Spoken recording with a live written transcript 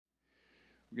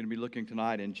We're going to be looking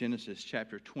tonight in Genesis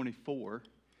chapter 24.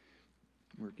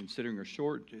 We're considering a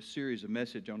short series of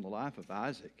message on the life of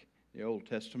Isaac, the Old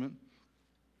Testament.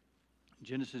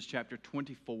 Genesis chapter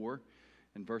 24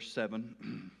 and verse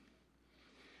 7.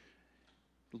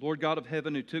 The Lord God of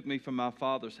heaven, who took me from my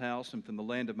father's house and from the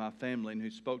land of my family, and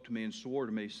who spoke to me and swore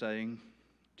to me, saying,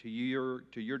 to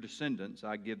your descendants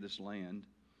I give this land.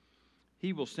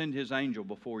 He will send his angel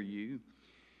before you,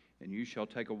 and you shall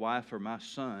take a wife for my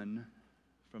son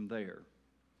from there.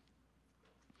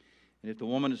 And if the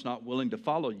woman is not willing to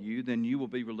follow you, then you will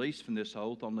be released from this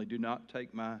oath, only do not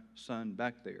take my son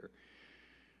back there.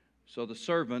 So the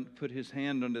servant put his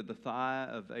hand under the thigh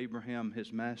of Abraham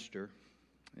his master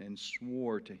and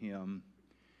swore to him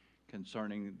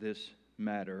concerning this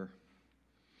matter.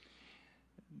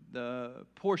 The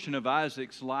portion of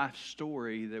Isaac's life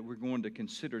story that we're going to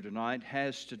consider tonight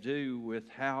has to do with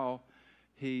how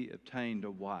he obtained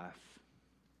a wife,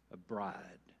 a bride.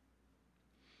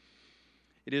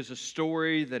 It is a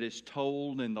story that is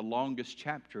told in the longest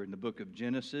chapter in the book of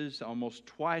Genesis, almost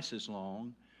twice as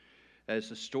long as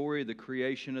the story of the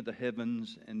creation of the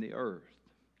heavens and the earth.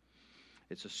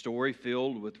 It's a story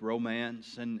filled with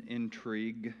romance and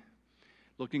intrigue,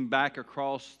 looking back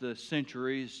across the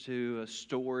centuries to a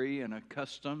story and a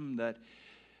custom that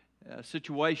a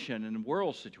situation and a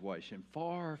world situation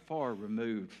far, far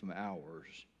removed from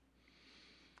ours.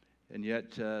 And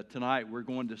yet tonight we're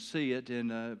going to see it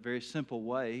in a very simple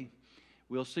way.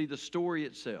 We'll see the story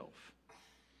itself,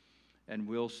 and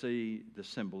we'll see the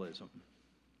symbolism.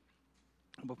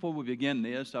 Before we begin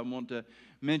this, I want to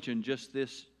mention just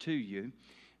this to you.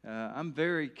 I'm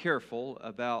very careful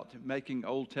about making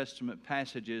Old Testament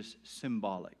passages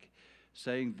symbolic,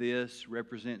 saying this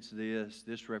represents this,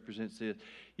 this represents this.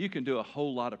 You can do a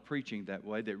whole lot of preaching that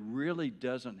way that really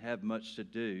doesn't have much to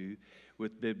do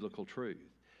with biblical truth.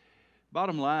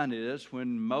 Bottom line is,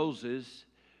 when Moses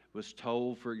was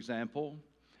told, for example,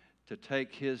 to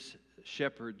take his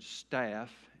shepherd's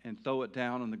staff and throw it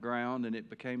down on the ground and it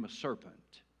became a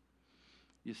serpent,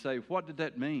 you say, what did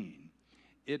that mean?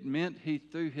 It meant he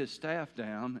threw his staff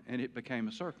down and it became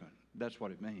a serpent. That's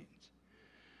what it means.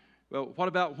 Well, what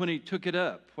about when he took it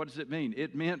up? What does it mean?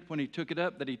 It meant when he took it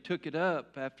up that he took it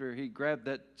up after he grabbed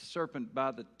that serpent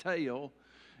by the tail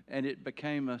and it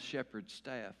became a shepherd's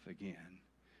staff again.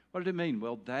 What did it mean?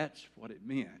 Well, that's what it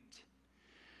meant.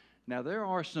 Now, there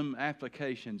are some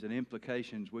applications and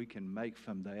implications we can make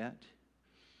from that,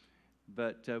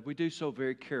 but we do so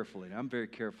very carefully. I'm very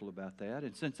careful about that.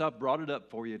 And since I've brought it up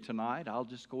for you tonight, I'll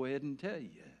just go ahead and tell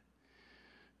you.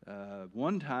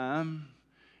 One time,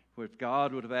 if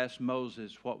God would have asked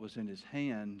Moses what was in his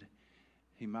hand,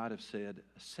 he might have said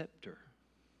a scepter,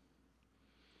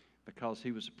 because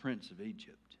he was a prince of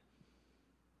Egypt.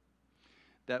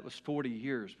 That was 40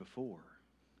 years before.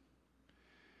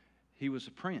 He was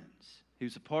a prince. He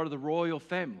was a part of the royal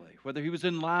family. Whether he was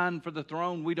in line for the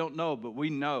throne, we don't know, but we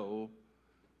know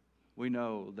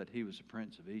that he was a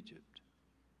prince of Egypt.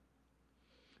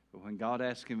 But when God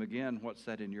asked him again, what's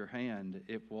that in your hand?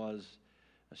 It was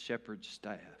a shepherd's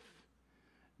staff.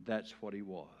 That's what he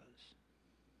was.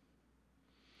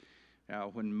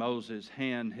 Now, when Moses'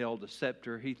 hand held a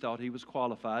scepter, he thought he was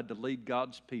qualified to lead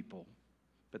God's people.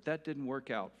 But that didn't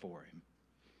work out for him.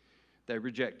 They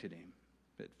rejected him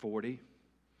at 40.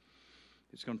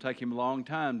 It's going to take him a long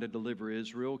time to deliver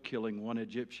Israel, killing one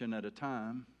Egyptian at a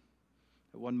time.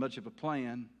 It wasn't much of a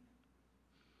plan.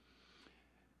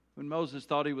 When Moses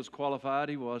thought he was qualified,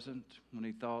 he wasn't. When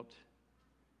he thought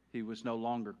he was no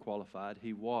longer qualified,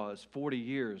 he was. 40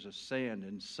 years of sand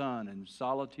and sun and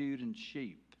solitude and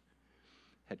sheep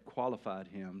had qualified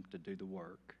him to do the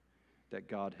work that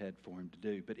God had for him to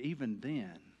do. But even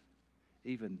then,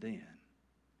 he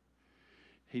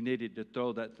needed to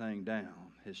throw that thing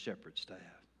down, his shepherd's staff.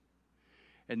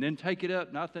 And then take it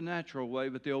up, not the natural way,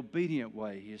 but the obedient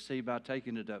way. You see, by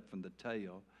taking it up from the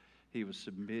tail, he was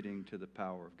submitting to the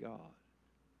power of God.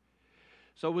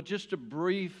 So with just a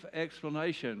brief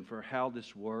explanation for how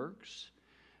this works,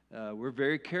 we're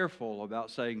very careful about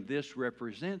saying this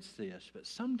represents this. But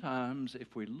sometimes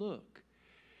if we look,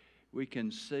 we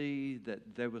can see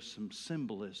that there was some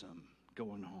symbolism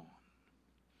going on.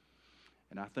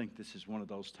 And I think this is one of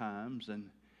those times, and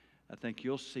I think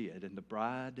you'll see it in the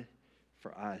bride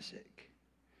for Isaac.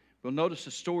 We'll notice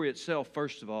the story itself,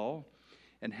 first of all,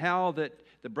 and how that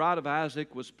the bride of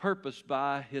Isaac was purposed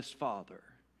by his father.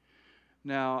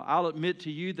 Now, I'll admit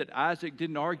to you that Isaac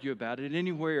didn't argue about it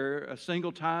anywhere a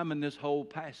single time in this whole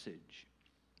passage.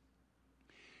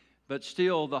 But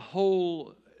still, the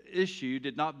whole issue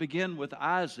did not begin with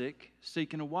Isaac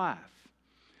seeking a wife.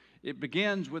 It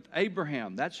begins with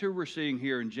Abraham. That's who we're seeing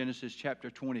here in Genesis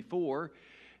chapter 24.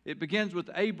 It begins with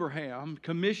Abraham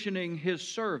commissioning his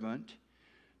servant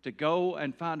to go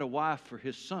and find a wife for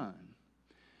his son,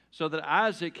 so that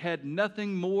Isaac had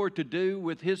nothing more to do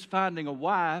with his finding a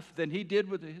wife than he did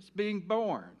with his being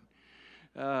born.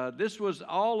 This was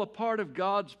all a part of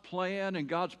God's plan and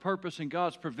God's purpose and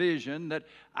God's provision, that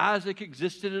Isaac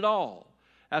existed at all.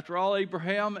 After all,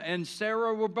 Abraham and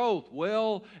Sarah were both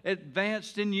well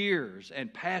advanced in years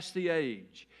and past the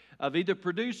age of either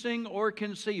producing or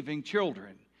conceiving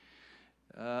children.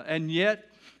 And yet,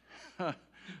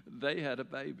 they had a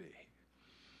baby.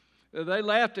 They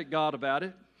laughed at God about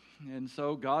it, and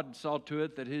so God saw to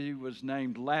it that he was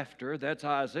named Laughter. That's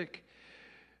Isaac.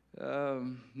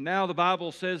 Now the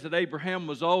Bible says that Abraham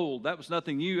was old. That was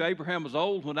nothing new. Abraham was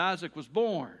old when Isaac was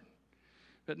born.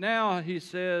 But now he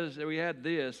says that we had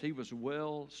this. He was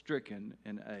well stricken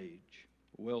in age.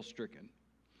 Well stricken.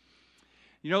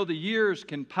 You know, the years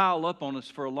can pile up on us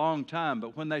for a long time,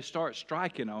 but when they start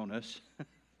striking on us,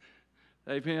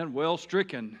 they've been well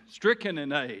stricken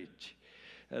in age.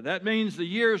 That means the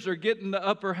years are getting the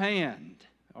upper hand,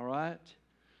 all right?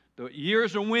 The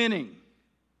years are winning.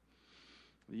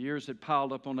 The years had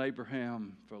piled up on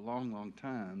Abraham for a long, long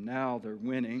time. Now they're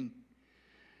winning.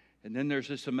 And then there's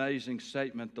this amazing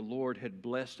statement: the Lord had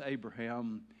blessed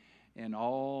Abraham in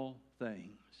all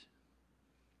things.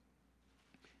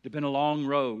 It had been a long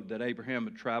road that Abraham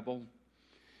had traveled,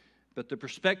 but the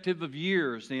perspective of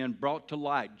years then brought to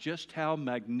light just how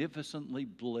magnificently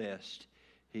blessed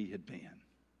he had been.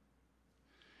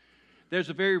 There's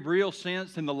a very real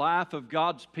sense in the life of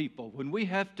God's people when we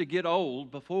have to get old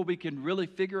before we can really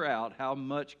figure out how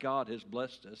much God has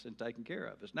blessed us and taken care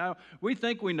of us. Now, we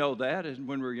think we know that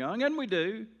when we're young, and we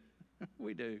do.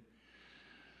 We do.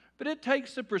 But it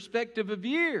takes the perspective of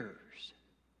years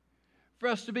for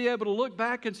us to be able to look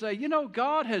back and say, you know,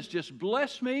 God has just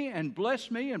blessed me and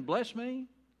blessed me and blessed me.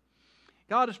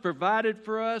 God has provided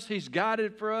for us. He's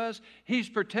guided for us. He's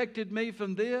protected me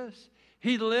from this.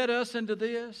 He led us into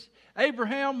this.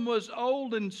 Abraham was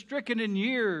old and stricken in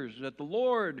years, that the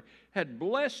Lord had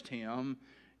blessed him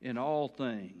in all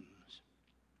things.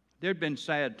 There had been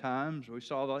sad times. We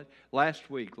saw that last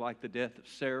week, like the death of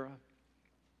Sarah.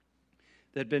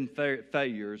 There had been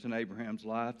failures in Abraham's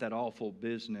life, that awful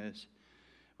business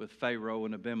with Pharaoh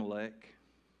and Abimelech.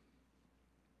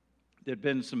 There had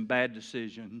been some bad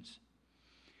decisions.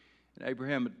 And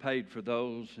Abraham had paid for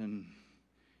those, and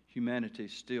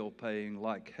humanity's still paying,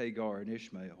 like Hagar and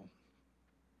Ishmael.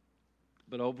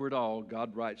 But over it all,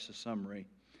 God writes the summary.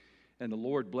 And the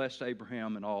Lord blessed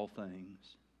Abraham in all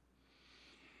things.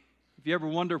 If you ever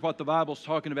wonder what the Bible's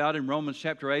talking about in Romans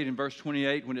chapter 8 and verse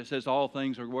 28, when it says all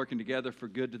things are working together for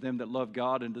good to them that love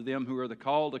God and to them who are the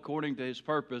called according to His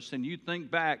purpose, and you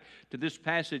think back to this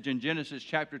passage in Genesis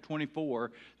chapter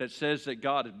 24 that says that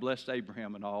God had blessed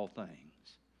Abraham in all things.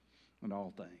 In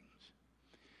all things.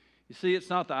 You see, it's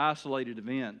not the isolated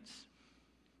events.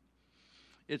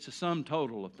 It's a sum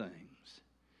total of things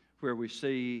where we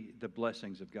see the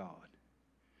blessings of God.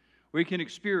 We can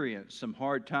experience some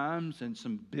hard times and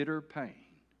some bitter pain.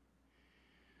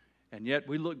 And yet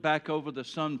we look back over the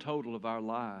sum total of our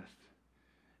life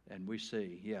and we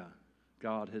see, yeah,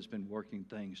 God has been working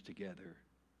things together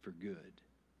for good.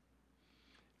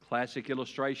 Classic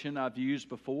illustration I've used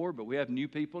before, but we have new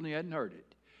people and you hadn't heard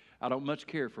it. I don't much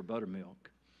care for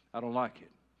buttermilk. I don't like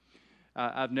it.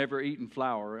 I've never eaten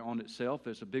flour on itself.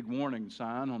 There's a big warning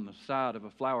sign on the side of a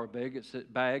flour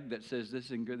bag that says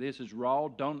this is raw,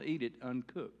 don't eat it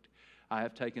uncooked. I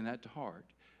have taken that to heart.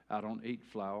 I don't eat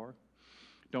flour.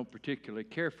 Don't particularly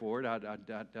care for it. I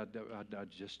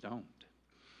just don't.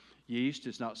 Yeast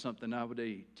is not something I would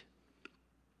eat.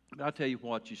 But I tell you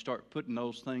what, you start putting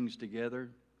those things together,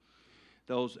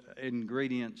 those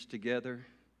ingredients together,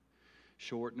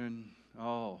 shortening,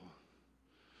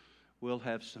 we'll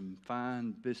have some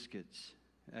fine biscuits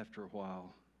after a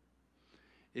while.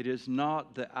 It is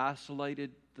not the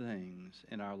isolated things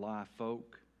in our life,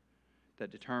 folk, that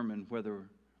determine whether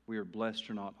we are blessed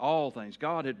or not. All things.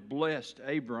 God had blessed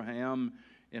Abraham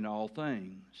in all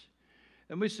things.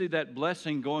 And we see that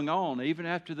blessing going on even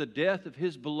after the death of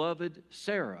his beloved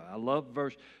Sarah. I love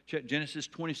Genesis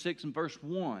 26 and verse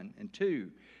 1 and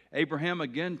 2. Abraham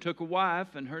again took a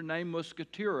wife, and her name was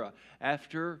Keturah.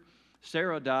 After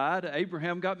Sarah died,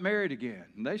 Abraham got married again,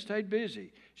 and they stayed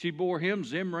busy. She bore him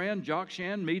Zimran,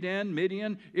 Jokshan, Medan,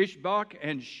 Midian, Ishbak,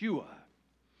 and Shua.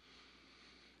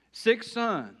 6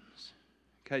 sons,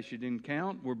 in case you didn't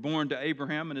count, were born to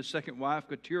Abraham and his second wife,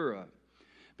 Keturah.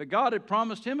 But God had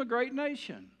promised him a great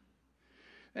nation.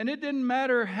 And it didn't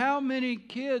matter how many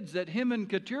kids that him and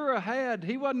Keturah had,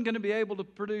 he wasn't going to be able to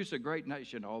produce a great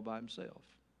nation all by himself.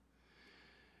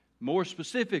 More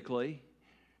specifically,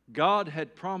 God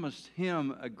had promised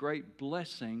him a great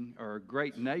blessing or a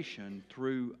great nation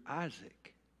through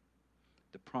Isaac,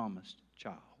 the promised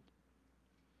child.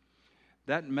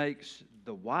 That makes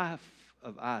the wife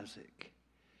of Isaac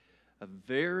a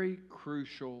very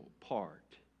crucial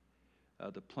part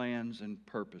of the plans and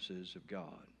purposes of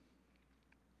God.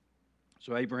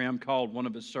 So Abraham called one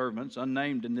of his servants,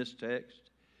 unnamed in this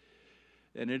text,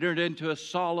 and entered into a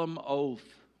solemn oath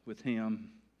with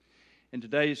him. In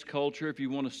today's culture, if you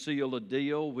want to seal a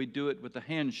deal, we do it with a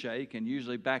handshake and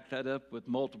usually back that up with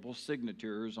multiple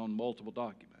signatures on multiple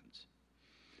documents.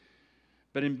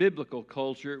 But in biblical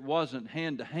culture, it wasn't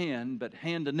hand to hand, but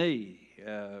hand to knee.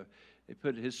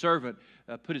 His servant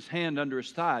put his hand under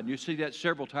his thigh. And you see that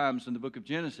several times in the book of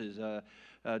Genesis.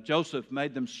 Joseph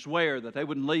made them swear that they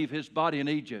wouldn't leave his body in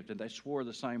Egypt, and they swore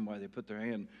the same way. They put their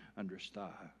hand under his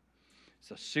thigh.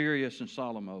 It's a serious and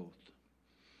solemn oath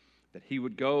that he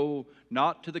would go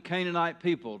not to the Canaanite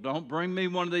people. Don't bring me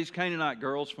one of these Canaanite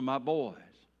girls for my boys.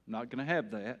 I'm not going to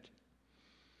have that.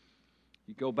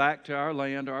 You go back to our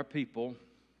land, our people.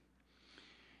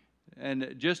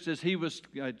 And just as he was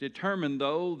determined,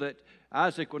 though, that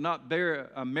Isaac would not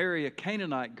marry a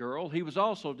Canaanite girl, he was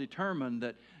also determined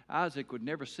that Isaac would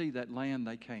never see that land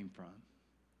they came from.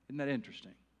 Isn't that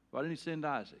interesting? Why didn't he send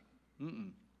Isaac?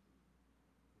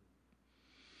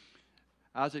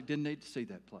 Isaac didn't need to see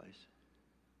that place.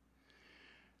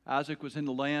 Isaac was in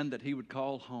the land that he would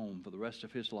call home for the rest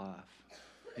of his life.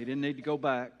 He didn't need to go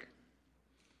back.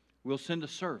 We'll send a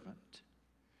servant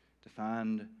to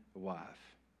find a wife.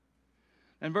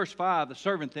 In verse 5, the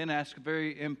servant then asks a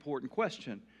very important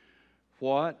question.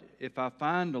 What if I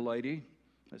find a lady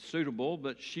that's suitable,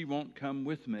 but she won't come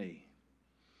with me?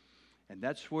 And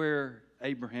that's where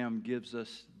Abraham gives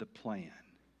us the plan.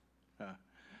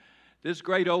 This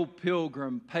great old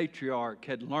pilgrim patriarch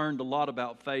had learned a lot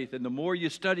about faith, and the more you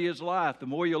study his life, the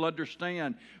more you'll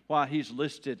understand why he's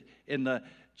listed in the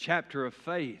chapter of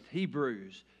faith,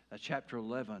 Hebrews, chapter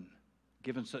 11,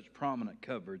 given such prominent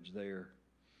coverage there.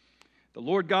 The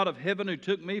Lord God of heaven, who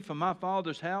took me from my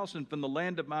father's house and from the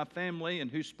land of my family, and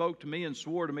who spoke to me and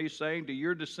swore to me, saying, to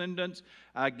your descendants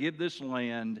I give this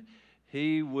land,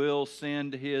 he will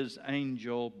send his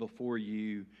angel before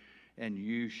you, and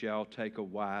you shall take a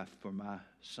wife for my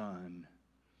son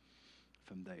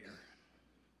from there.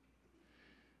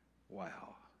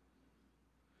 Wow.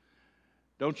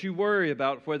 Don't you worry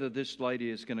about whether this lady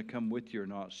is going to come with you or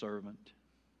not, servant,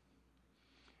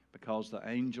 because the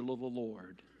angel of the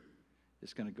Lord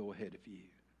is going to go ahead of you.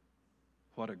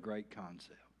 What a great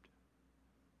concept.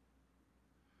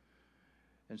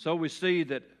 And so we see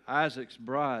that Isaac's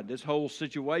bride, this whole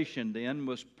situation then,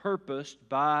 was purposed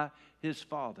by his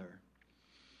father.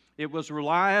 It was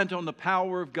reliant on the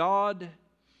power of God.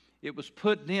 It was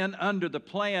put then under the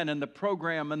plan and the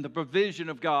program and the provision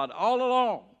of God all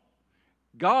along.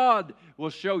 God will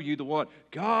show you the one.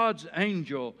 God's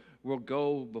angel will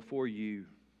go before you.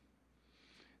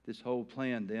 This whole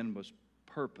plan then was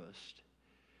purposed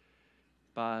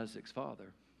by Isaac's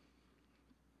father.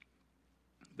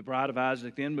 The bride of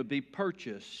Isaac then would be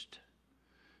purchased.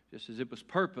 Just as it was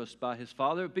purposed by his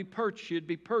father, she'd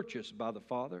be purchased by the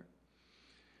father.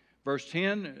 Verse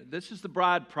 10, this is the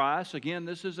bride price. Again,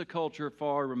 this is a culture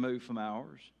far removed from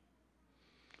ours.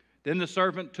 Then the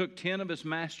servant took 10 of his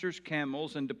master's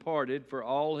camels and departed, for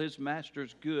all his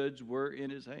master's goods were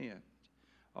in his hand.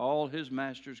 All his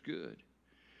master's good.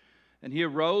 And he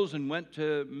arose and went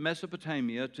to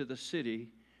Mesopotamia, to the city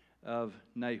of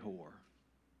Nahor.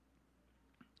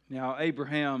 Now,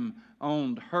 Abraham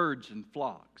owned herds and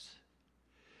flocks,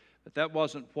 but that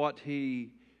wasn't what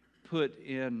he put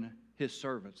in his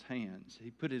servant's hands. He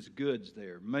put his goods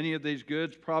there. Many of these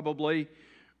goods probably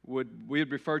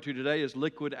we'd refer to today as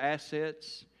liquid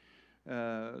assets.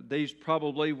 These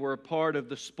probably were a part of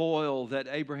the spoil that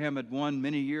Abraham had won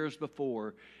many years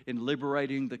before in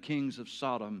liberating the kings of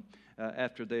Sodom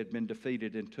after they had been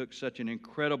defeated, and took such an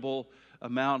incredible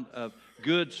amount of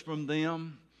goods from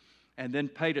them and then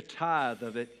paid a tithe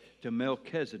of it to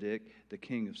Melchizedek, the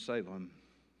king of Salem.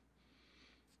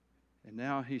 And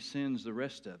now he sends the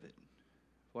rest of it,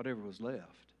 whatever was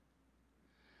left,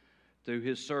 through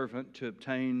his servant to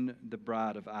obtain the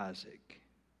bride of Isaac.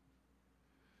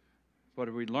 What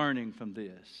are we learning from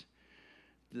this?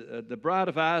 The bride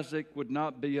of Isaac would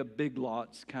not be a big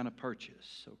lots kind of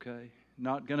purchase, okay?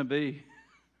 Not going to be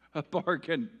a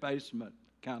bargain basement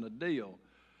kind of deal.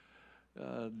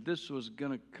 This was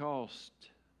going to cost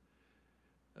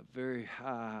a very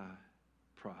high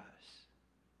price.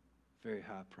 Very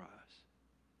high price.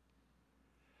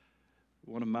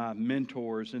 One of my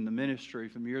mentors in the ministry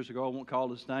from years ago, I won't call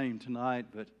his name tonight,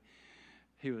 but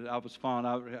I was fond.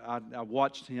 I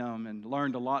watched him and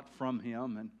learned a lot from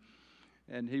him,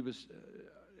 and he was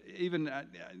even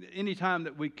any time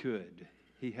that we could,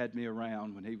 he had me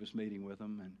around when he was meeting with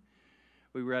them. And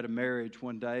we were at a marriage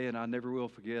one day, and I never will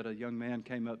forget. A young man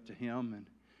came up to him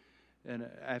and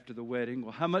after the wedding,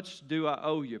 well, how much do I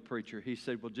owe you, preacher? He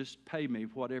said, well, just pay me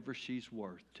whatever she's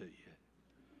worth to you.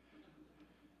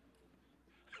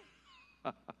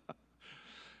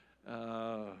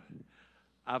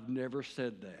 I've never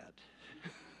said that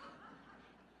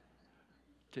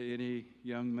to any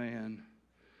young man.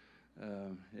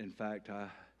 In fact,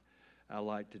 I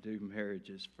like to do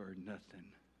marriages for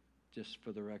nothing, just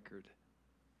for the record.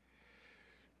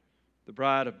 The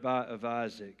bride of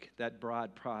Isaac, that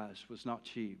bride price was not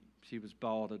cheap. She was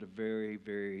bought at a very,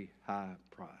 very high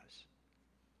price.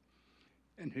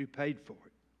 And who paid for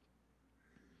it?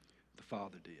 The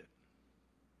Father did. It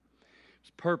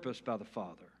was purposed by the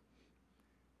Father,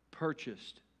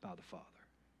 purchased by the Father.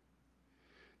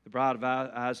 The bride of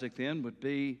Isaac then would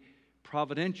be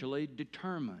providentially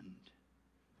determined,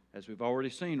 as we've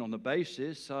already seen, on the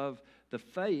basis of the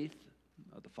faith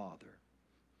of the Father.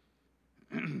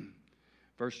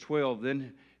 Verse 12,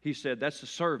 then he said, that's the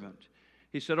servant.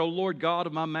 He said, O Lord God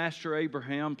of my master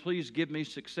Abraham, please give me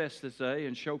success this day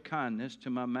and show kindness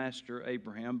to my master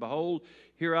Abraham. Behold,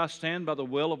 here I stand by the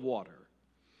well of water,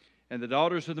 and the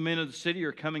daughters of the men of the city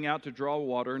are coming out to draw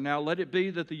water. Now let it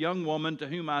be that the young woman to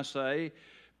whom I say,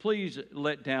 please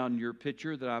let down your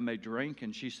pitcher that I may drink.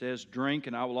 And she says, drink,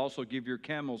 and I will also give your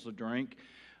camels a drink.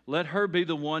 Let her be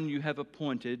the one you have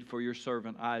appointed for your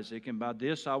servant Isaac, and by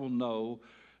this I will know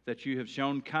that you have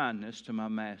shown kindness to my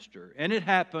master. And it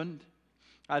happened.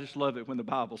 I just love it when the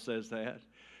Bible says that.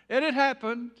 And it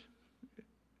happened.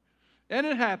 And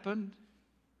it happened.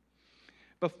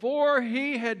 Before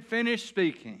he had finished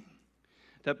speaking,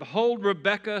 that behold,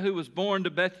 Rebekah, who was born to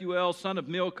Bethuel, son of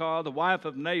Milcah, the wife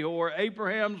of Nahor,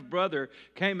 Abraham's brother,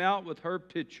 came out with her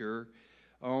pitcher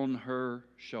on her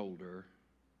shoulder.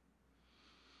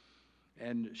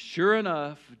 And sure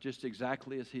enough, just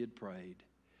exactly as he had prayed,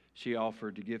 she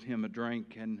offered to give him a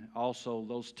drink and also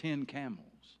those 10 camels.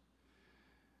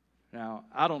 Now,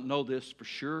 I don't know this for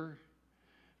sure,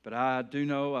 but I do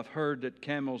know, I've heard that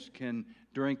camels can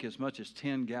drink as much as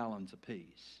 10 gallons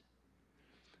apiece.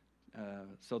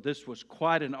 So this was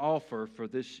quite an offer for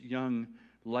this young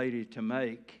lady to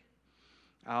make.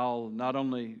 I'll not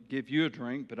only give you a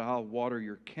drink, but I'll water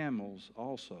your camels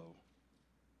also.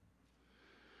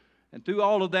 And through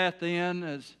all of that then,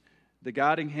 as the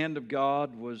guiding hand of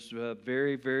God was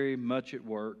very, very much at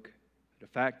work, the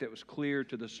fact that was clear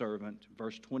to the servant,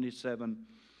 verse 27,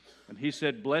 and he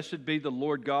said, blessed be the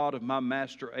Lord God of my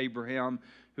master Abraham,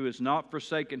 who has not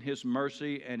forsaken his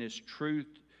mercy and his truth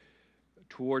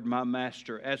toward my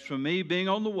master. As for me being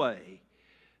on the way,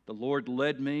 the Lord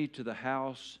led me to the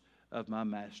house of my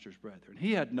master's brethren.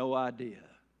 He had no idea.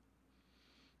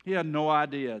 He had no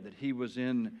idea that he was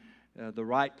in the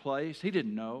right place. He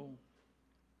didn't know.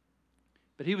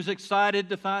 But he was excited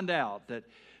to find out that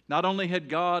not only had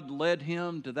God led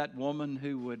him to that woman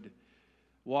who would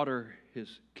water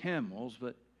his camels,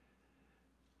 but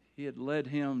he had led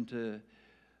him to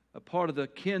a part of the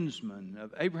kinsman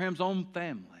of Abraham's own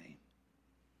family.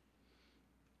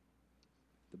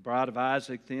 The bride of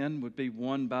Isaac then would be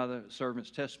won by the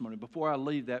servant's testimony. Before I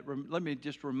leave that, let me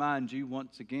just remind you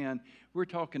once again, we're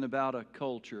talking about a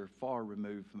culture far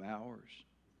removed from ours.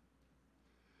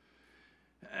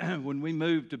 When we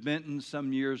moved to Benton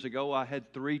some years ago, I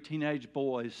had 3 teenage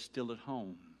boys still at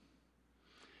home.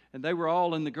 And they were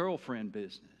all in the girlfriend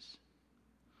business.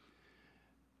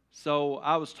 So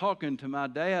I was talking to my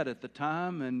dad at the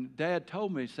time, and Dad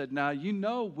told me, he said, now, you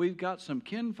know we've got some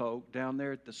kinfolk down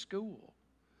there at the school.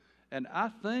 And I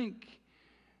think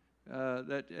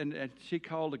and she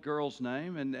called a girl's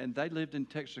name, and they lived in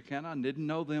Texarkana. I didn't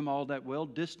know them all that well,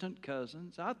 distant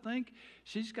cousins. I think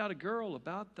she's got a girl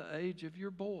about the age of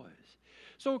your boys.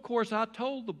 So, of course, I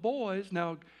told the boys,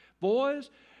 now, boys,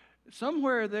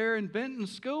 somewhere there in Benton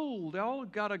School, they all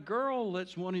got a girl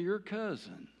that's one of your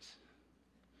cousins.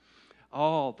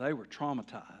 Oh, they were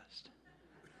traumatized.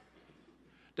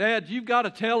 Dad, you've got to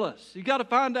tell us. You've got to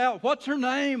find out what's her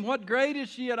name, what grade is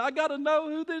she at. I got to know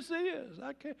who this is.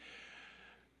 I can't.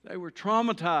 They were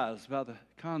traumatized by the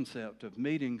concept of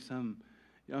meeting some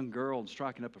young girl and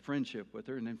striking up a friendship with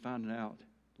her and then finding out,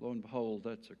 lo and behold,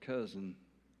 that's her cousin.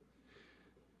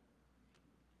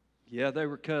 Yeah, they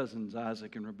were cousins,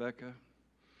 Isaac and Rebekah.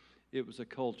 It was a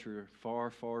culture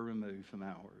far, far removed from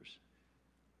ours.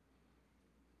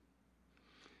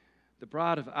 The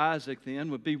bride of Isaac then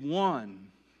would be won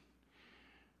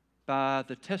by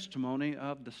the testimony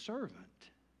of the servant.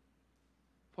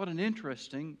 What an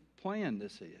interesting plan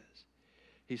this is.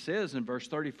 He says in verse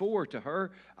 34 to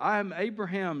her, I am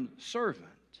Abraham's servant.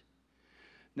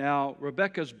 Now,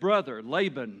 Rebekah's brother,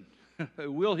 Laban,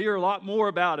 we'll hear a lot more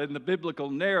about it in the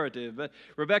biblical narrative. But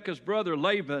Rebekah's brother,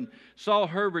 Laban, saw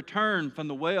her return from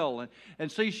the well.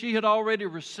 And see, she had already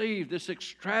received this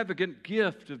extravagant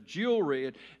gift of jewelry.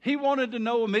 And he wanted to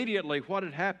know immediately what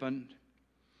had happened.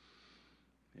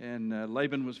 And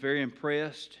Laban was very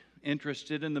impressed,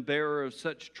 interested in the bearer of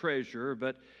such treasure.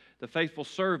 But the faithful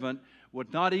servant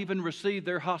would not even receive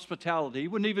their hospitality. He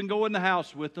wouldn't even go in the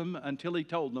house with them until he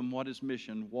told them what his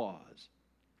mission was.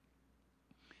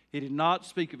 He did not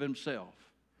speak of himself.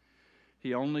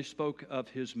 He only spoke of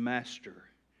his master.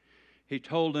 He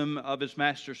told him of his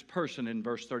master's person in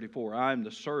verse 34. I am the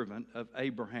servant of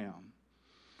Abraham.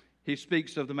 He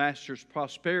speaks of the master's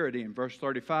prosperity in verse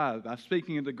 35 by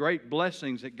speaking of the great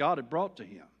blessings that God had brought to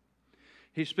him.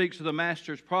 He speaks of the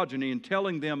master's progeny and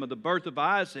telling them of the birth of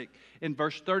Isaac in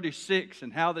verse 36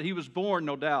 and how that he was born,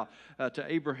 no doubt, to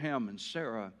Abraham and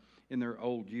Sarah in their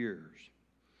old years.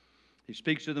 He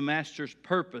speaks of the master's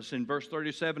purpose in verse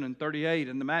 37 and 38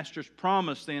 and the master's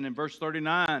promise then in verse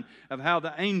 39 of how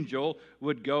the angel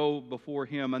would go before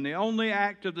him. And the only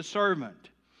act of the servant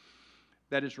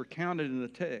that is recounted in the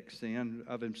text then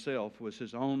of himself was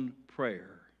his own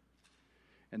prayer.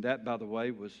 And that, by the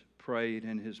way, was prayed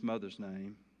in his mother's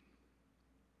name.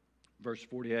 Verse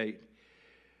 48,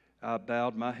 I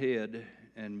bowed my head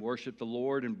and worshiped the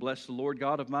Lord and blessed the Lord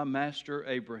God of my master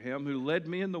Abraham, who led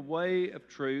me in the way of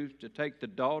truth to take the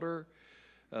daughter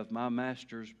of my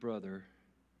master's brother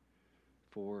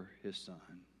for his son.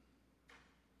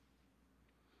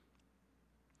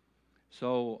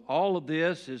 So all of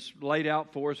this is laid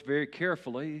out for us very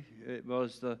carefully. It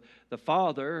was the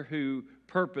father who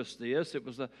purposed this. It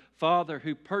was the father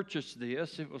who purchased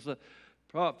this. It was the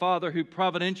father who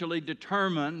providentially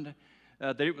determined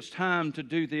that it was time to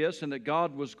do this and that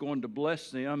God was going to bless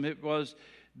them. It was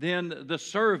then the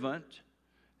servant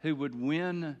who would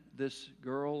win this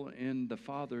girl in the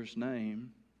father's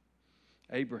name,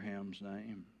 Abraham's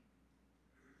name.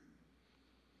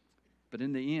 But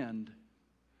in the end,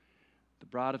 the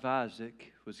bride of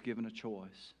Isaac was given a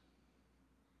choice.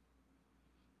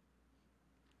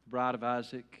 The bride of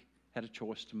Isaac had a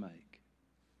choice to make.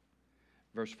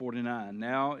 Verse 49,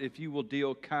 now if you will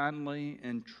deal kindly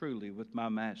and truly with my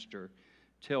master,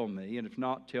 tell me, and if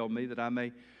not, tell me that I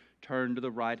may turn to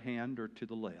the right hand or to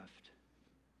the left.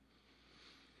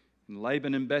 And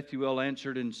Laban and Bethuel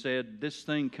answered and said, this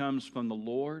thing comes from the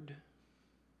Lord.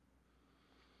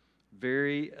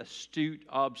 Very astute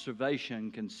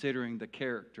observation considering the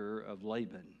character of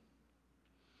Laban.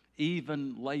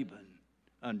 Even Laban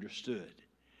understood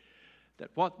that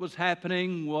what was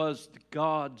happening was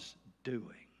God's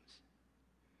doings.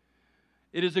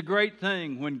 It is a great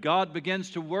thing when God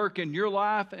begins to work in your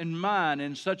life and mine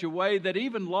in such a way that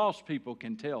even lost people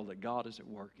can tell that God is at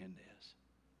work in this.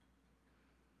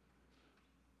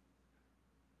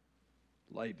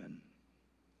 Laban.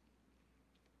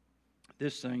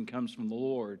 This thing comes from the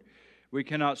Lord. We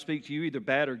cannot speak to you either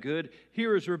bad or good.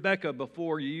 Here is Rebekah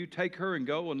before you. Take her and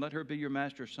go and let her be your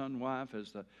master's son wife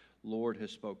as the Lord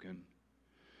has spoken.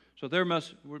 So there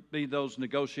must be those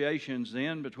negotiations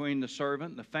then between the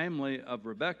servant and the family of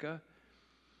Rebekah.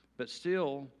 But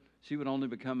still, she would only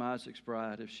become Isaac's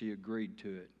bride if she agreed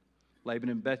to it. Laban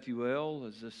and Bethuel,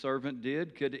 as the servant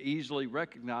did, could easily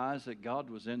recognize that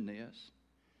God was in this.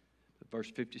 But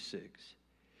verse 56,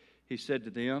 he said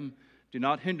to them, do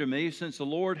not hinder me, since the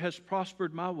Lord has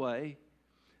prospered my way.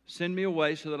 Send me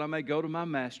away so that I may go to my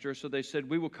master. So they said,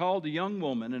 we will call the young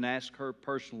woman and ask her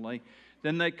personally.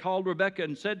 Then they called Rebekah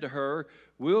and said to her,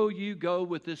 will you go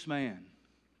with this man?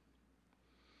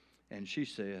 And she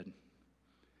said,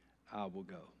 I will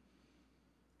go.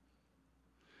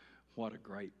 What a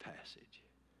great passage.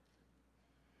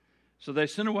 So they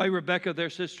sent away Rebekah, their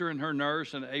sister, and her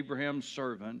nurse, and Abraham's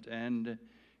servant and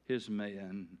his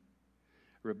man.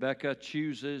 Rebekah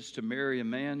chooses to marry a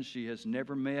man she has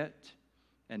never met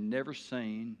and never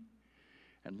seen,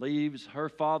 and leaves her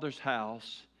father's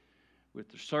house with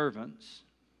the servants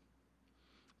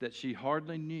that she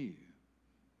hardly knew.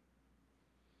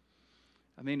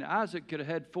 I mean, Isaac could have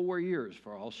had 4 years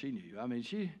for all she knew. I mean,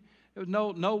 there was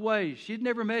no way. She'd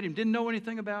never met him, didn't know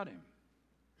anything about him.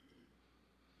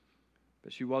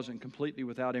 But she wasn't completely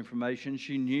without information.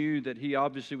 She knew that he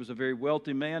obviously was a very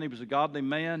wealthy man. He was a godly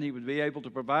man. He would be able to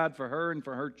provide for her and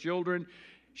for her children.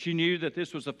 She knew that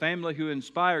this was a family who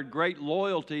inspired great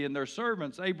loyalty in their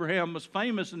servants. Abraham was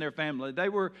famous in their family. They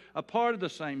were a part of the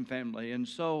same family. And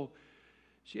so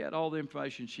she had all the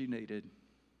information she needed.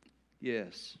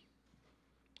 Yes,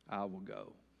 I will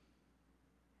go.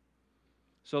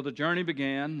 So the journey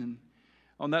began, and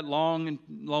on that long and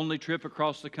lonely trip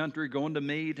across the country, going to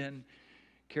meet and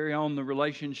carry on the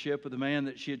relationship with the man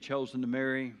that she had chosen to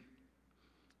marry.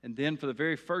 And then for the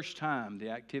very first time, the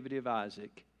activity of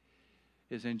Isaac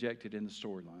is injected in the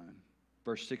storyline.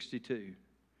 Verse 62.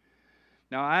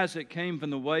 Now Isaac came from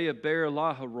the way of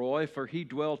Beer-lahai-roi, for he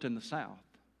dwelt in the south.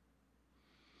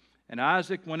 And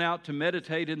Isaac went out to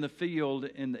meditate in the field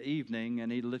in the evening,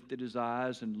 and he lifted his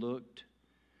eyes and looked,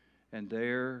 and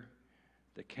there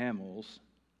the camels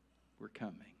were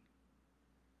coming.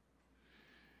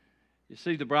 You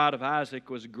see, the bride of Isaac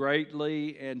was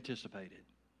greatly anticipated.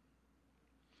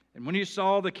 And when he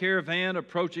saw the caravan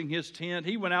approaching his tent,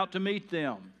 he went out to meet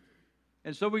them.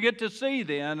 And so we get to see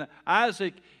then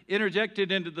Isaac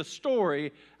interjected into the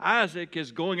story. Isaac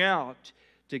is going out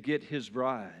to get his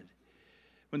bride.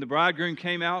 When the bridegroom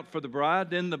came out for the bride,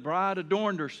 then the bride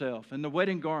adorned herself in the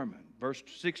wedding garment. Verse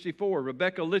 64,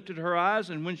 Rebekah lifted her eyes,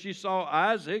 and when she saw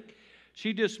Isaac,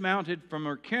 she dismounted from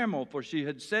her camel, for she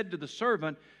had said to the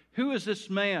servant, "Who is this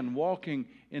man walking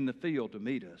in the field to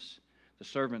meet us?" The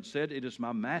servant said, "It is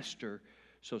my master."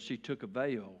 So she took a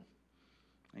veil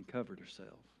and covered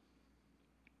herself.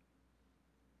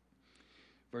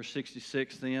 Verse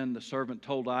 66, then the servant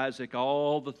told Isaac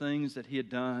all the things that he had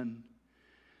done.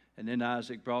 And then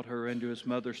Isaac brought her into his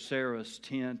mother Sarah's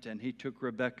tent, and he took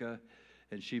Rebekah,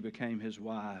 and she became his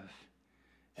wife,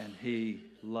 and he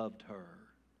loved her.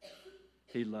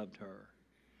 He loved her.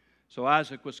 So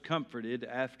Isaac was comforted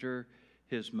after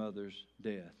his mother's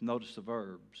death. Notice the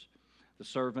verbs. The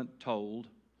servant told,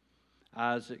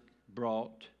 Isaac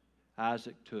brought,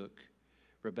 Isaac took,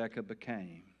 Rebekah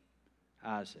became,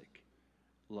 Isaac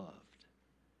loved.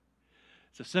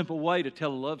 It's a simple way to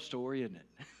tell a love story, isn't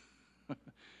it?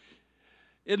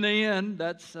 In the end,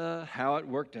 that's how it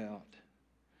worked out.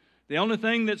 The only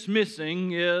thing that's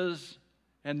missing is,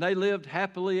 and they lived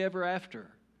happily ever after.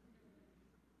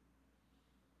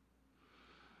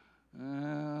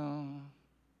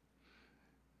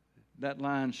 That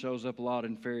line shows up a lot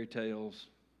in fairy tales.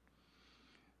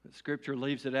 But Scripture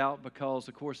leaves it out because,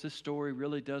 of course, this story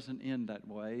really doesn't end that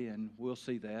way, and we'll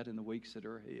see that in the weeks that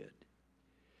are ahead.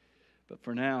 But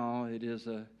for now, it is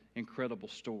an incredible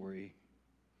story.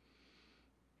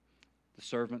 The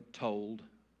servant told,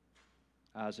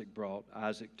 Isaac brought,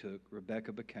 Isaac took,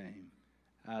 Rebekah became,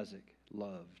 Isaac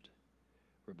loved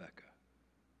Rebekah.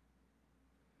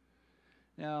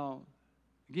 Now,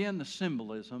 again, the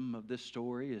symbolism of this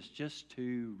story is just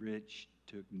too rich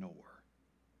to ignore.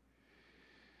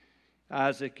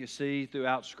 Isaac, you see,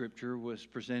 throughout Scripture was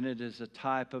presented as a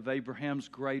type of Abraham's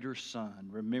greater son.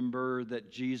 Remember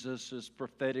that Jesus is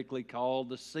prophetically called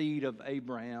the seed of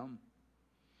Abraham.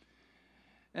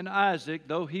 And Isaac,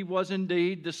 though he was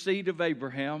indeed the seed of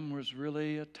Abraham, was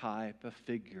really a type, a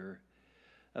figure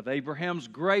of Abraham's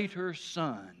greater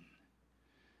son.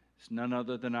 It's none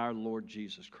other than our Lord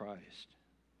Jesus Christ.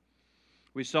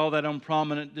 We saw that on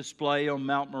prominent display on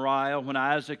Mount Moriah when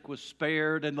Isaac was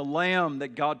spared and the lamb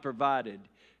that God provided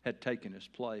had taken his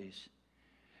place.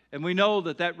 And we know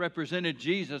that that represented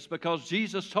Jesus because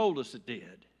Jesus told us it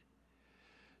did.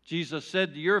 Jesus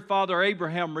said to your father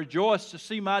Abraham, rejoiced to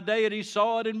see my day, and he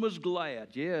saw it and was glad.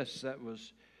 Yes, that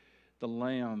was the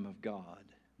Lamb of God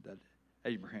that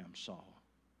Abraham saw.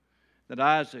 That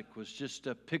Isaac was just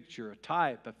a picture, a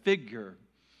type, a figure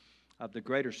of the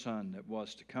greater son that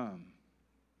was to come.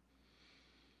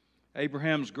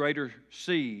 Abraham's greater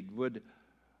seed would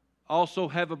also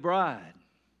have a bride.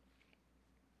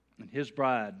 And his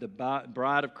bride, the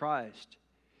bride of Christ,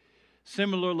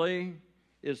 similarly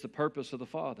is the purpose of the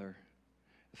Father.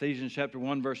 Ephesians chapter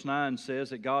 1 verse 9 says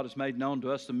that God has made known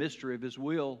to us the mystery of His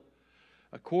will,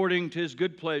 according to His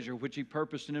good pleasure, which He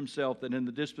purposed in Himself, that in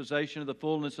the dispensation of the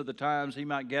fullness of the times He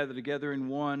might gather together in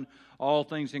one all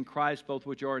things in Christ, both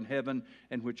which are in heaven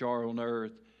and which are on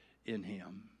earth in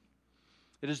Him.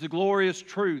 It is the glorious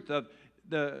truth of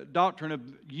the doctrine of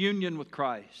union with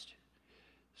Christ,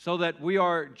 so that we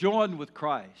are joined with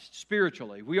Christ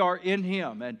spiritually. We are in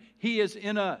Him and He is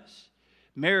in us.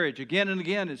 Marriage, again and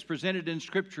again, is presented in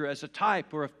Scripture as a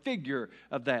type or a figure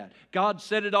of that. God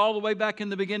said it all the way back in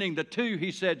the beginning. The two,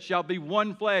 He said, shall be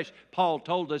one flesh. Paul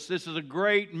told us this is a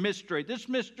great mystery. This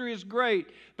mystery is great,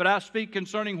 but I speak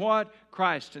concerning what?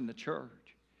 Christ in the church.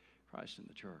 Christ in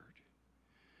the church.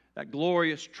 That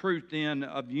glorious truth then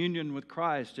of union with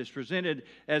Christ is presented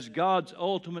as God's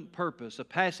ultimate purpose. A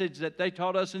passage that they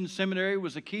taught us in seminary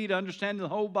was a key to understanding the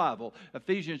whole Bible.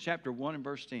 Ephesians chapter 1 and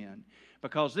verse 10.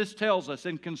 Because this tells us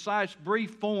in concise,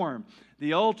 brief form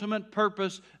the ultimate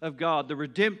purpose of God, the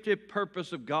redemptive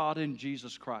purpose of God in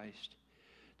Jesus Christ,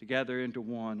 to gather into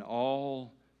one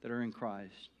all that are in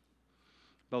Christ.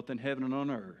 both in heaven and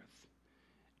on earth,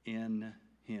 in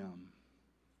Him.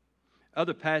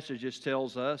 Other passages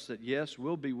tells us that, yes,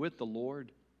 we'll be with the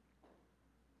Lord.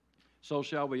 So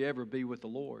shall we ever be with the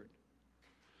Lord.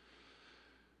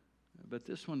 But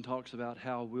this one talks about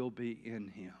how we'll be in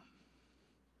Him.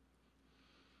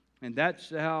 And that's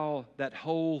how that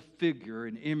whole figure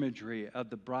and imagery of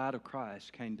the bride of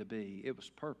Christ came to be. It was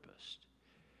purposed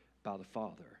by the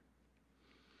Father.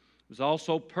 It was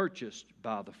also purchased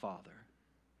by the Father.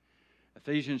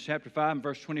 Ephesians chapter 5 and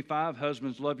verse 25,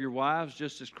 husbands, love your wives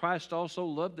just as Christ also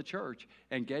loved the church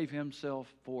and gave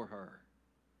Himself for her.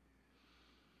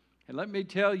 And let me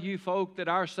tell you, folk, that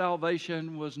our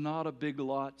salvation was not a big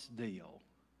lots deal.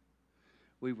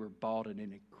 We were bought at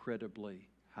an incredibly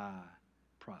high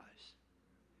price.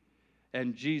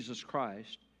 And Jesus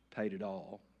Christ paid it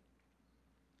all.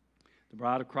 The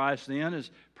bride of Christ then is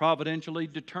providentially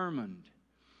determined.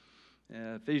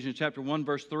 Ephesians chapter 1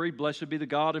 verse 3, blessed be the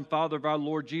God and Father of our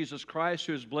Lord Jesus Christ,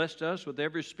 who has blessed us with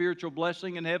every spiritual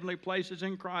blessing in heavenly places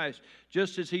in Christ,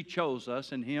 just as He chose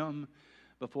us in Him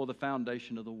before the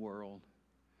foundation of the world.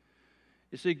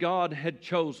 You see, God had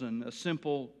chosen a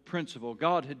simple principle.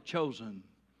 God had chosen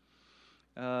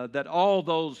that all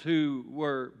those who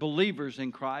were believers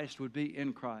in Christ would be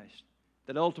in Christ,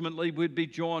 that ultimately would be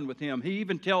joined with Him. He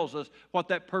even tells us what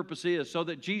that purpose is, so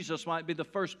that Jesus might be the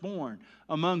firstborn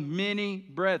among many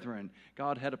brethren.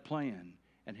 God had a plan,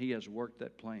 and He has worked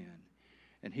that plan.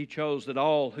 And He chose that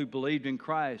all who believed in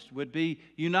Christ would be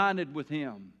united with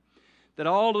Him, that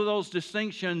all of those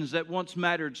distinctions that once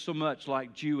mattered so much,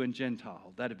 like Jew and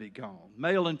Gentile, that'd be gone.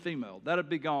 Male and female, that'd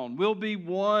be gone. We'll be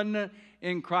one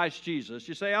in Christ Jesus.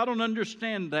 You say, I don't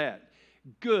understand that.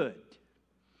 Good.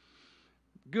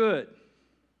 Good.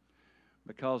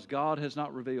 Because God has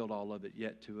not revealed all of it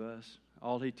yet to us.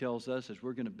 All He tells us is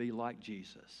we're going to be like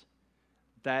Jesus.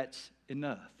 That's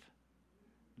enough.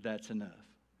 That's enough.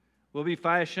 We'll be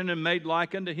fashioned and made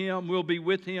like unto Him. We'll be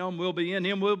with Him. We'll be in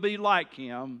Him. We'll be like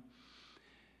Him.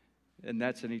 And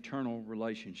that's an eternal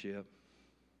relationship.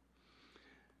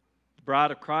 The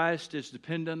bride of Christ is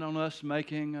dependent on us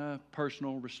making a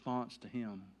personal response to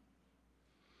Him.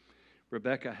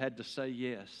 Rebekah had to say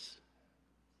yes.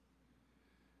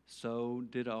 So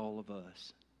did all of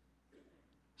us.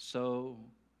 So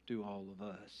do all of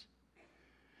us.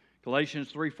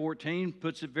 Galatians 3:14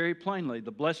 puts it very plainly.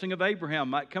 The blessing of Abraham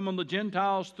might come on the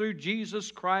Gentiles through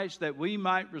Jesus Christ, that we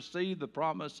might receive the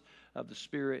promise of the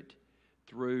Spirit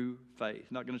through faith.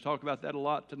 Not going to talk about that a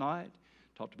lot tonight.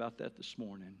 Talked about that this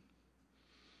morning.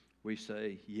 We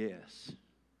say yes.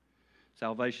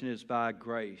 Salvation is by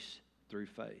grace through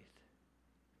faith.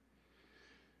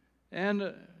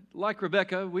 And like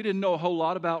Rebekah, we didn't know a whole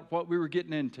lot about what we were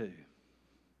getting into.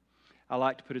 I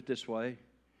like to put it this way.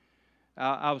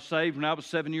 I was saved when I was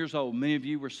 7 years old. Many of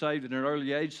you were saved at an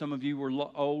early age. Some of you were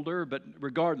older. But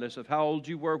regardless of how old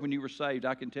you were when you were saved,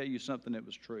 I can tell you something that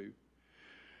was true.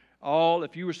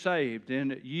 If you were saved,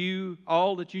 and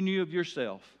all that you knew of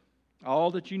yourself,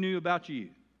 all that you knew about you,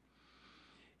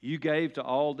 you gave to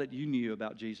all that you knew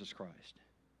about Jesus Christ.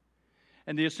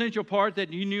 And the essential part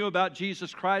that you knew about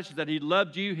Jesus Christ is that He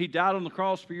loved you. He died on the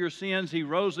cross for your sins. He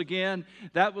rose again.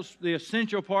 That was the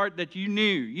essential part that you knew.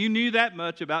 You knew that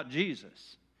much about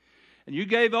Jesus. And you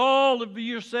gave all of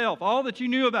yourself, all that you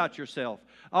knew about yourself,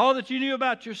 all that you knew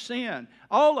about your sin,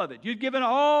 all of it. You'd given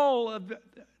all of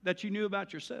that you knew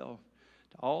about yourself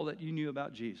to all that you knew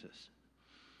about Jesus.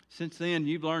 Since then,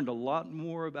 you've learned a lot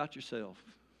more about yourself.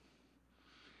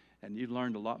 And you've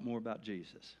learned a lot more about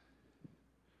Jesus.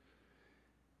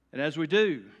 And as we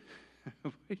do,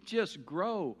 we just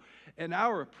grow in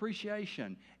our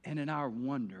appreciation and in our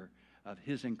wonder of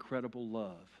His incredible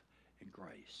love and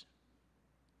grace.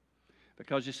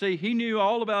 Because you see, He knew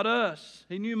all about us.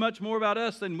 He knew much more about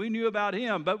us than we knew about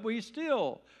Him. But we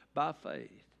still, by faith,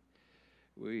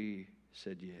 we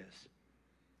said yes.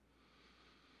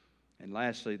 And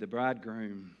lastly, the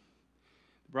bridegroom,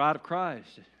 the bride of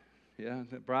Christ. Yeah,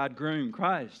 the bridegroom,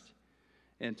 Christ,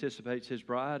 anticipates His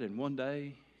bride, and one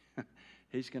day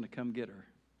He's going to come get her.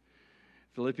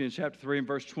 Philippians chapter 3 and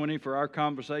verse 20, for our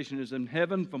conversation is in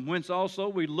heaven, from whence also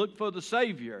we look for the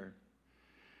Savior,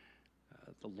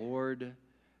 the Lord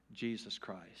Jesus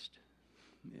Christ.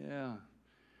 Yeah.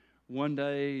 One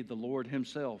day the Lord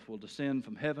Himself will descend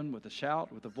from heaven with a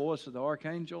shout, with the voice of the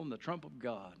archangel and the trump of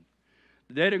God.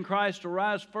 The dead in Christ will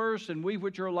rise first, and we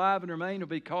which are alive and remain will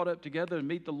be caught up together and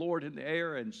meet the Lord in the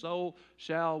air, and so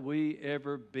shall we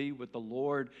ever be with the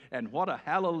Lord. And what a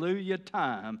hallelujah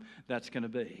time that's going to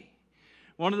be.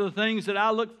 One of the things that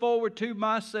I look forward to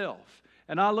myself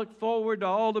And I look forward to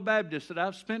all the Baptists that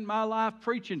I've spent my life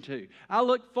preaching to. I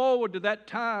look forward to that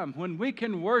time when we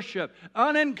can worship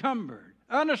unencumbered,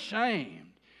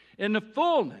 unashamed, in the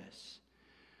fullness,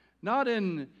 not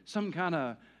in some kind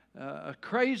of a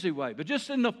crazy way, but just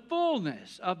in the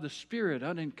fullness of the Spirit,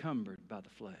 unencumbered by the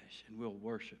flesh. And we'll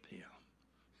worship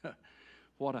Him.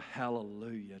 What a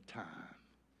hallelujah time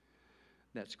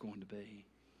that's going to be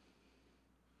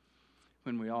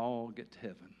when we all get to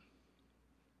heaven.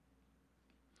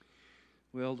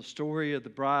 Well, the story of the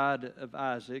bride of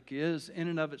Isaac is in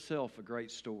and of itself a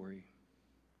great story.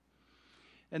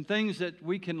 And things that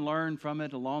we can learn from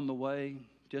it along the way,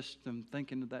 just from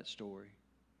thinking of that story.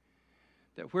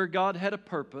 That where God had a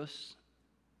purpose,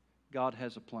 God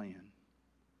has a plan.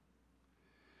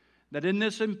 That in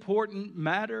this important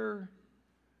matter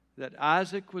that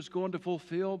Isaac was going to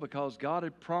fulfill, because God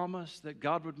had promised that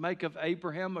God would make of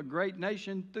Abraham a great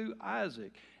nation through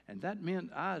Isaac. And that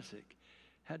meant Isaac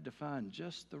had to find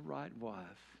just the right wife.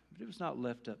 But it was not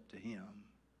left up to him.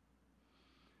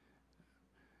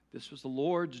 This was the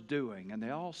Lord's doing, and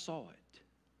they all saw it.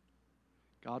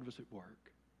 God was at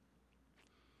work.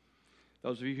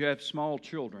 Those of you who have small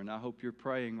children, I hope you're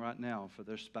praying right now for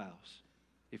their spouse.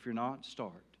 If you're not,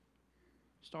 start.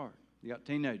 Start. You got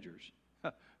teenagers.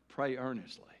 Pray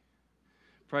earnestly.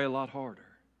 Pray a lot harder.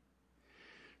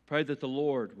 Pray that the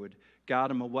Lord would guide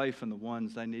them away from the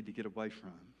ones they need to get away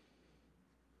from.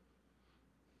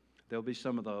 There'll be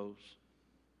some of those.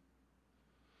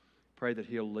 Pray that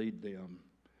He'll lead them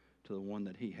to the one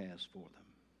that He has for them.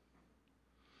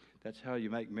 That's how you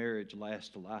make marriage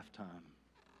last a lifetime,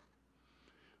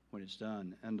 when it's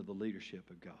done under the leadership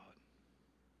of God.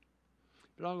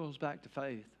 But it all goes back to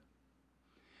faith.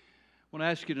 I want to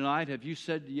ask you tonight, have you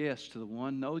said yes to the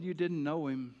one? No, you didn't know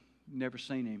Him, never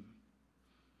seen Him.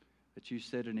 But you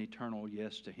said an eternal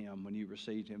yes to Him when you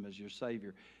received Him as your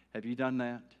Savior. Have you done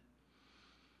that?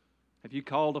 Have you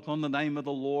called upon the name of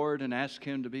the Lord and asked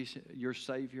Him to be your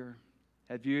Savior?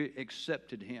 Have you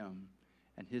accepted Him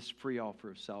and His free offer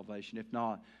of salvation? If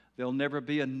not, there'll never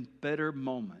be a better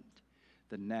moment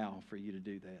than now for you to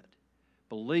do that.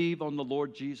 Believe on the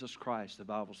Lord Jesus Christ, the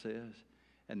Bible says,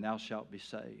 and thou shalt be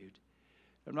saved.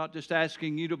 I'm not just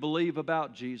asking you to believe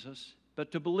about Jesus,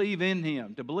 but to believe in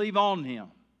Him, to believe on Him,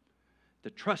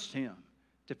 to trust Him,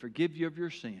 to forgive you of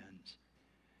your sins,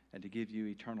 and to give you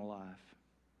eternal life.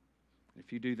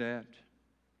 If you do that,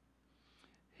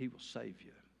 He will save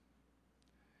you.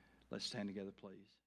 Let's stand together, please.